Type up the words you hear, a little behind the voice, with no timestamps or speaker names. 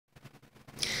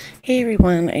Hey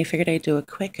everyone, I figured I'd do a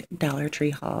quick Dollar Tree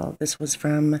haul. This was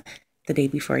from the day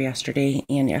before yesterday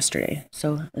and yesterday,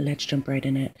 so let's jump right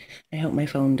in it. I hope my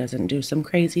phone doesn't do some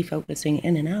crazy focusing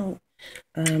in and out.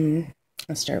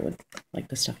 Let's start with like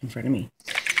the stuff in front of me.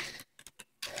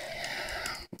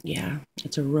 Yeah,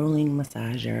 it's a rolling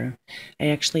massager. I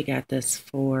actually got this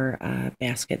for a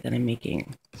basket that I'm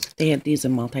making. They had these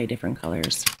in multi different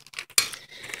colors.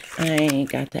 I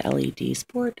got the LED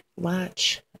sport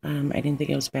watch. I didn't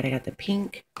think it was bad. I got the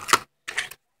pink,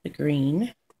 the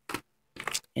green,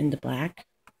 and the black.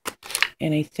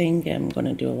 And I think I'm going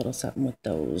to do a little something with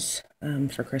those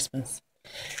for Christmas.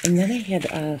 And then I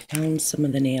had found some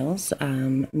of the nails.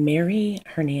 Mary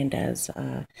Hernandez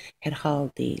had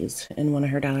hauled these in one of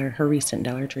her recent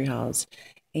Dollar Tree hauls.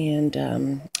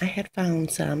 And I had found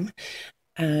some.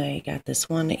 I got this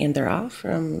one, and they're all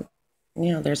from,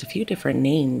 there's a few different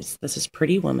names. This is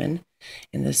Pretty Woman,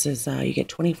 and this is, you get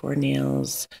 24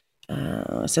 nails.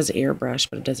 It says airbrush,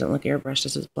 but it doesn't look airbrush.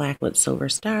 This is black with silver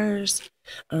stars.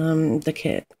 The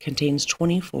kit contains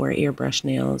 24 airbrush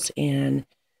nails and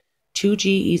 2G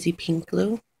Easy Pink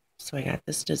Glue. So I got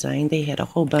this design. They had a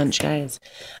whole bunch, guys,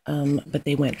 but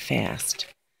they went fast.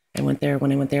 When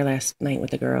I went there last night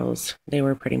with the girls. They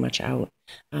were pretty much out.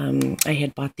 I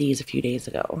had bought these a few days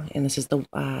ago, and this is the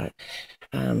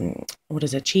what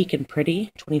is it? Cheek and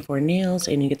Pretty 24 nails,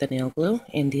 and you get the nail glue.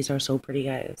 And these are so pretty,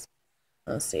 guys.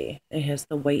 Let's see. It has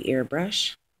the white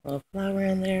airbrush, a little flower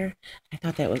in there. I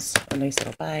thought that was a nice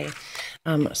little buy.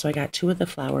 So I got two of the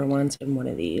flower ones and one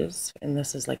of these, and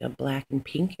this is like a black and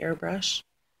pink airbrush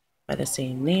by the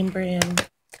same name brand.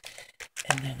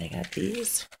 And then I got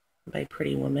these by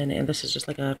Pretty Woman, and this is just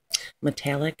like a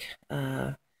metallic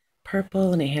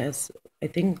purple, and it has, I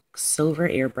think, silver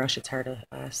airbrush. It's hard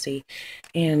to see.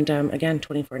 And again,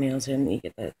 24 nails in, you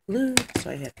get the glue.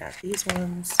 So I had got these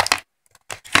ones.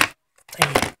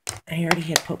 I already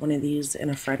had put one of these in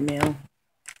a Fred mail,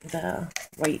 the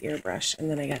white airbrush,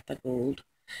 and then I got the gold.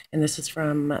 And this is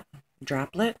from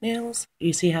Droplet Nails.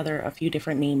 You see how there are a few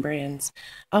different name brands.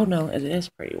 Oh no, it is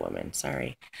Pretty Woman.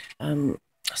 Sorry.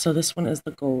 So this one is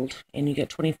the gold, and you get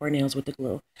 24 nails with the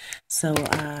glue. So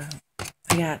I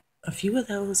got a few of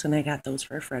those, and I got those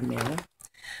for a friend mail.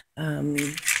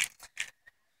 And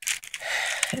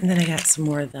then I got some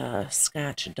more of the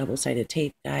Scotch double-sided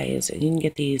tape, guys. And you can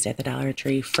get these at the Dollar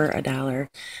Tree for $1.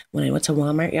 When I went to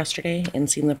Walmart yesterday and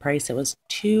seen the price, it was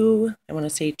I want to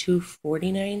say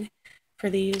 $2.49 for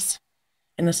these.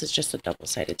 And this is just a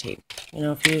double-sided tape. You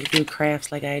know, if you do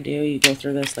crafts like I do, you go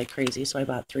through this like crazy. So I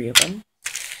bought 3 of them.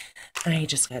 I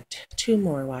just got 2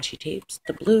 more washi tapes,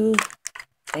 the blue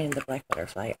and the black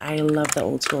butterfly. I love the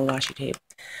old school washi tape.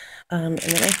 And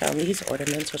then I found these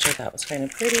ornaments, which I thought was kind of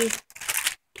pretty.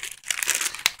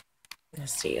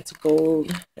 Let's see, it's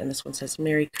gold, and this one says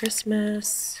Merry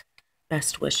Christmas,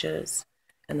 best wishes.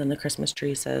 And then the Christmas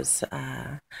tree says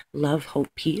love, hope,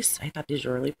 peace. I thought these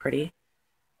were really pretty.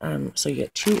 So you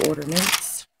get 2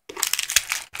 ornaments.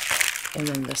 And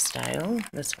then this style,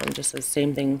 this one just says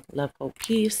same thing, love, hope,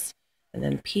 peace. And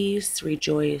then peace,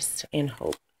 rejoice, and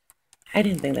hope. I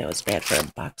didn't think that was bad for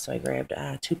 $1, so I grabbed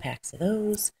 2 packs of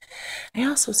those. I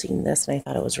also seen this, and I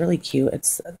thought it was really cute.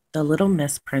 It's the Little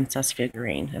Miss Princess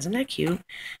figurine. Isn't that cute?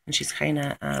 And she's kind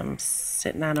of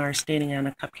sitting on or standing on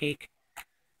a cupcake.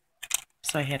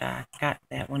 So I had got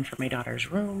that one for my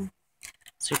daughter's room.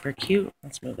 Super cute.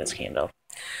 Let's move this candle.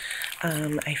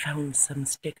 I found some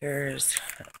stickers.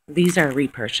 These are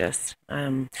repurchased.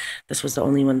 This was the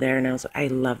only one there, and I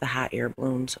love the hot air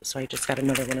balloons, so I just got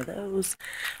another one of those.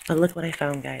 But look what I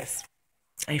found, guys.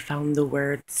 I found the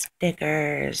word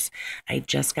stickers. I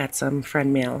just got some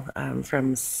friend mail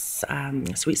from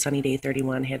Sweet Sunny Day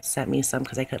 31 had sent me some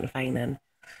because I couldn't find them.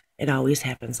 It always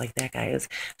happens like that, guys.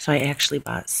 So I actually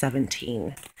bought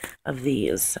 17 of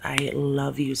these. I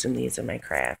love using these in my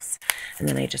crafts. And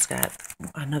then I just got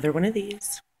another one of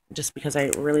these just because I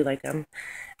really like them.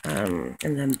 And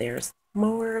then there's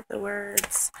more of the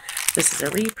words. This is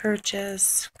a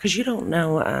repurchase because you don't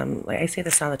know. Like I say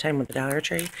this all the time with the Dollar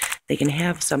Tree, they can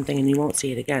have something and you won't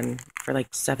see it again for like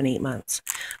 7-8 months.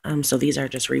 So these are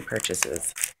just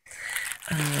repurchases.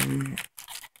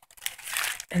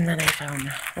 And then I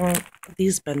found, well,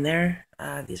 these been there.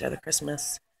 These are the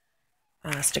Christmas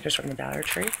stickers from the Dollar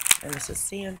Tree. And this is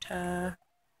Santa.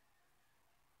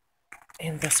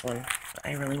 And this one,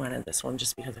 I really wanted this one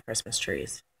just because of Christmas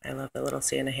trees. I love the little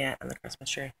Santa hat on the Christmas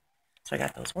tree. So I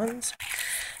got those ones.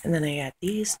 And then I got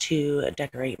these to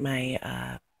decorate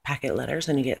my packet letters,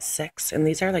 and you get 6. And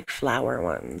these are like flower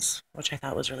ones, which I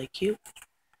thought was really cute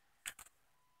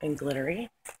and glittery.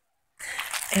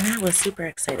 And I was super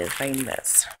excited to find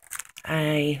this.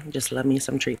 I just love me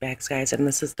some treat bags, guys. And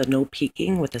this is the no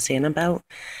peeking with the Santa belt.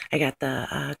 I got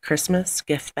the Christmas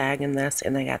gift bag in this,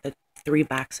 and I got the 3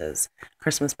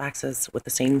 Christmas boxes with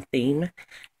the same theme.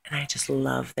 And I just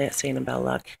love that Santa belt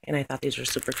look. And I thought these were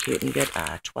super cute. And you get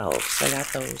 12, so I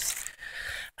got those.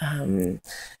 And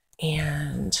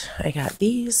I got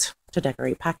these to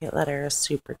decorate pocket letters,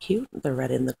 super cute. The red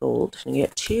and the gold. And you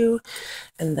get 2.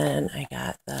 And then I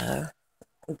got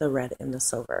the red and the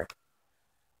silver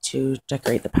to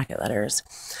decorate the pocket letters.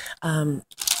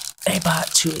 I bought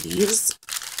 2 of these,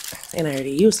 and I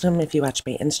already used them. If you watch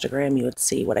my Instagram, you would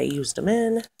see what I used them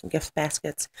in, gift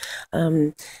baskets.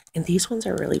 And these ones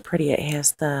are really pretty. It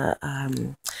has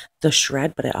the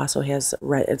shred, but it also has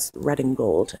red. It's red and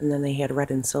gold, and then they had red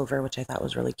and silver, which I thought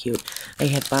was really cute. I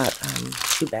had bought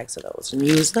 2 bags of those and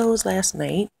used those last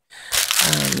night.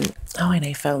 Oh, and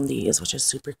I found these, which is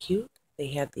super cute. They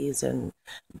had these in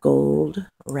gold,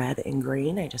 red, and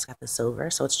green. I just got the silver,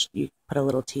 so it's you put a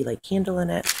little tea light candle in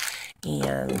it,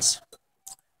 and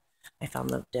I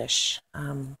found the dish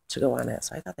to go on it.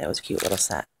 So I thought that was a cute little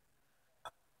set.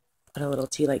 Put a little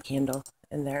tea light candle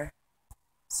in there.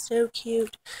 So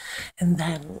cute. And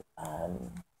then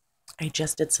I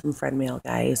just did some friend mail,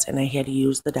 guys, and I had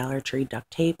used the Dollar Tree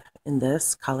duct tape in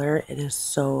this color. It is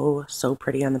so, so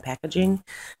pretty on the packaging.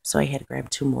 So I had to grab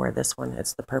 2 more of this one.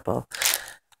 It's the purple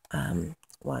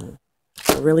one.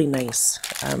 Really nice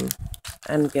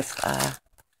on gift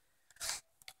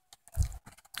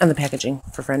on the packaging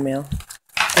for friend mail.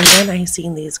 And then I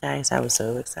seen these, guys. I was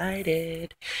so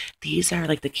excited. These are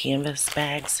like the canvas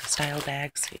bags, style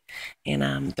bags,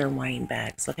 and they're wine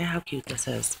bags. Look at how cute this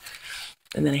is.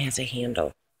 And then it has a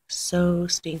handle. So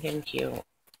stinking cute.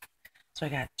 So I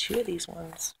got 2 of these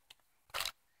ones,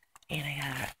 and I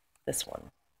got this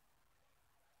one.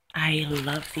 I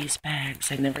love these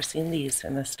bags. I've never seen these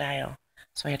in this style.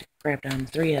 So I had to grab down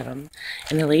 3 of them.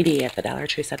 And the lady at the Dollar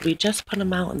Tree said, we just put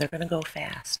them out and they're going to go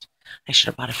fast. I should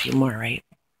have bought a few more, right?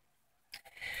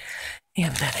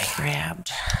 And then I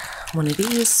grabbed one of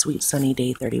these. Sweet Sunny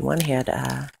Day 31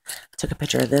 took a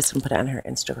picture of this and put it on her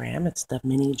Instagram. It's the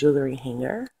mini jewelry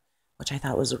hanger, which I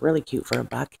thought was really cute for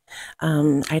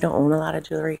 $1. I don't own a lot of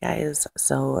jewelry, guys,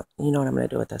 so you know what I'm going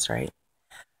to do with this, right?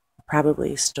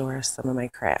 Probably store some of my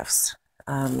crafts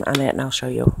on that, and I'll show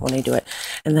you when I do it.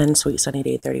 And then Sweet Sunny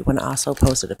Day 31 also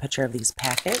posted a picture of these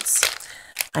packets.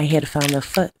 I had found the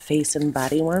foot, face, and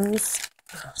body ones,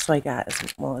 so I got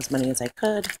as many as I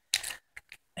could.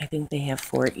 I think they have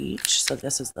 4 each. So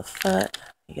this is the foot,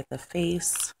 you get the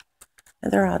face,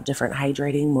 and they're all different.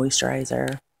 Hydrating,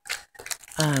 moisturizer,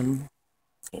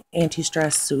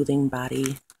 anti-stress, soothing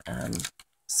body,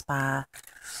 spa.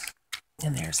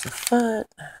 And there's the foot,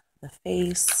 the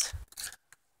face,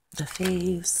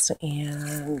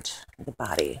 and the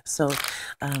body. So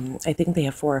I think they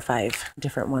have 4 or 5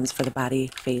 different ones for the body,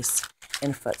 face,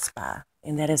 and foot spa.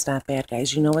 And that is not bad,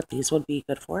 guys. You know what these would be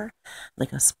good for?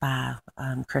 Like a spa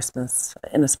Christmas,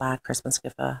 in a spa Christmas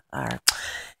gift, or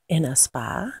in a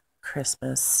spa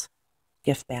Christmas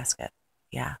gift basket.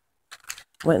 Yeah.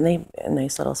 Wouldn't they a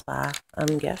nice little spa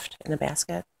gift in a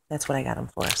basket? That's what I got them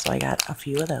for. So I got a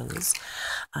few of those.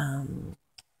 I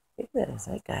think that is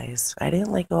it, guys. I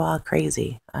didn't like go all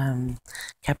crazy.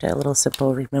 Kept it a little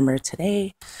simple. Remember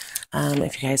today,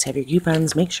 if you guys have your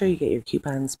coupons, make sure you get your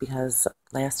coupons, because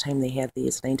last time they had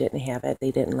these and I didn't have it,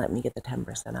 they didn't let me get the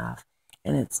 10% off.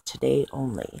 And it's today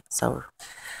only. So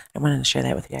I wanted to share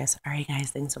that with you guys. All right,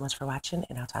 guys. Thanks so much for watching,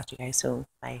 and I'll talk to you guys soon.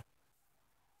 Bye.